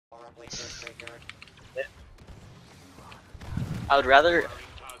I would rather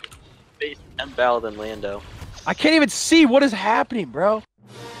face Val than Lando. I can't even see what is happening, bro.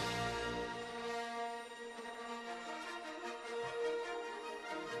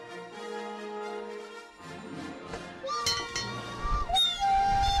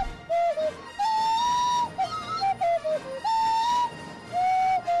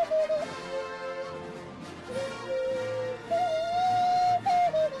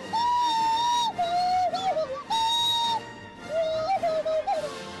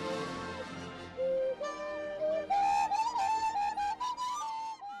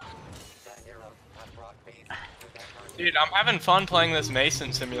 Dude, I'm having fun playing this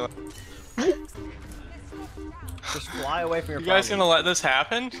Mason simulator. Just fly away from your You guys gonna let this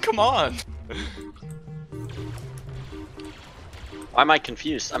happen? Come on! Why am I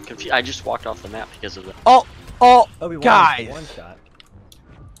confused? I'm confused. I just walked off the map because of that. Oh, guys! guys! One shot.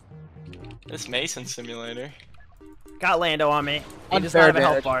 This Mason simulator. Got Lando on me. He does Unfair not have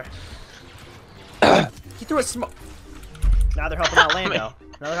a health bar. He threw a smoke. Now they're helping out Lando.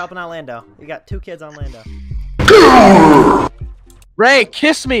 Now they're helping out Lando. We got 2 kids on Lando. Ray,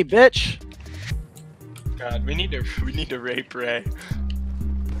 kiss me, bitch. God, we need to rape Ray.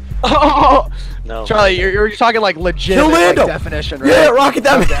 Oh, No. Charlie, you're talking like legit Lando! definition, right? Yeah, rocket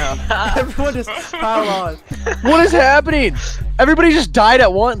that down. Everyone just pile on. What is happening? Everybody just died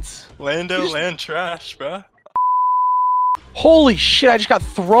at once. Lando land trash, bruh. Holy shit, I just got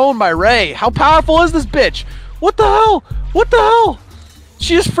thrown by Ray. How powerful is this bitch? What the hell? What the hell?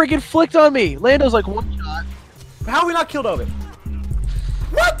 She just freaking flicked on me. Lando's like 1 shot. How are we not killed over?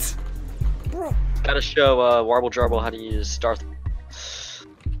 What? Bro. Gotta show Warble Jarble how to use Darth.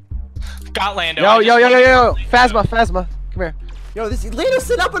 Got Lando. Yo. Phasma. Come here. Yo, this Lando's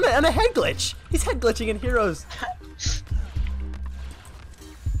sitting up on a head glitch. He's head glitching in Heroes.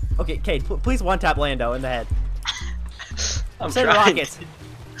 Okay, Cade, please one tap Lando in the head. I'm Send trying. rockets.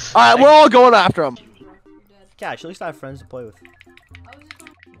 Alright, we're all going after him. Gosh, at least I have friends to play with.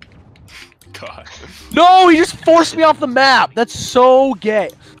 God. No, he just forced me off the map. That's so gay.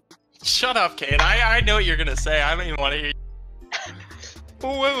 Shut up, Kate. I know what you're gonna say. I don't even want to hear you.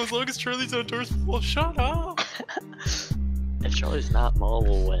 Oh, well, as long as Charlie's outdoors, well, shut up. If Charlie's not Maul,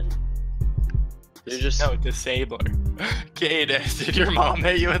 will win. You're just No, disabler. Kate, did your mom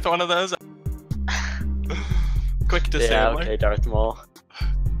hit you with one of those? Quick disabler. Yeah, okay, Darth Maul.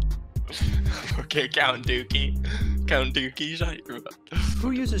 Okay, Count Dookie. Count Dookie, shut your mouth. Who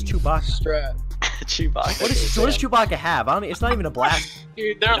uses Chewbacca? Strat. Chewbacca. What does Chewbacca have? I don't. It's not even a blast.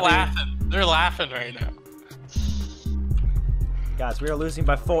 Dude, they're laughing. They're laughing right now. Guys, we are losing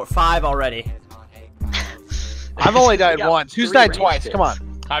by 5 already. I've only died got once. Who's 3 died range twice? hits. Come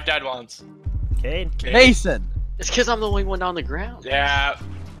on. I've died once. Cade. Kate. Mason. It's because I'm the only one on the ground. Yeah.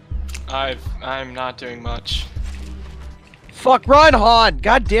 I'm not doing much. Fuck, run, Han.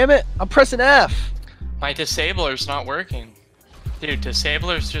 God damn it. I'm pressing F. My disabler's not working. Dude,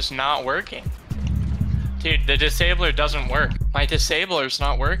 disabler's just not working. Dude, the disabler doesn't work. My disabler's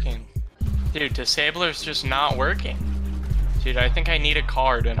not working. Dude, disabler's just not working. Dude, I think I need a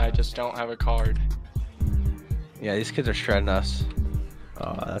card and I just don't have a card. Yeah, these kids are shredding us.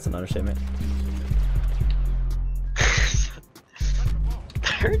 Oh, that's an understatement.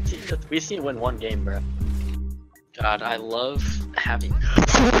 13. We see win 1 game, bro. God, I love having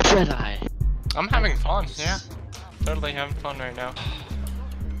Jedi. I'm having fun, yeah. Totally having fun right now.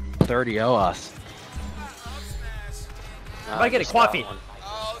 30-0 us. If I get a coffee.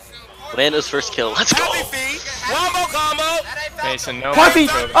 Lando's first kill. Let's go. Mason, no. Coffee!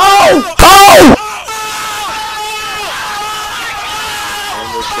 Oh! Oh!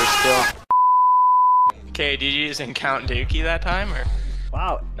 Lando's first kill. Okay, did you using Count Dookie that time, or?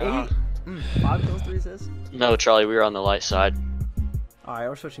 Wow. No. 5 kills, 3 assists. No, Charlie, we were on the light side. Alright,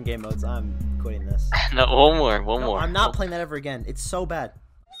 we're switching game modes. I'm quitting this. No, one more. No, I'm not playing that ever again. It's so bad.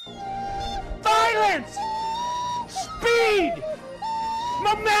 Violence! Speed!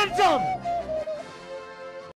 Momentum!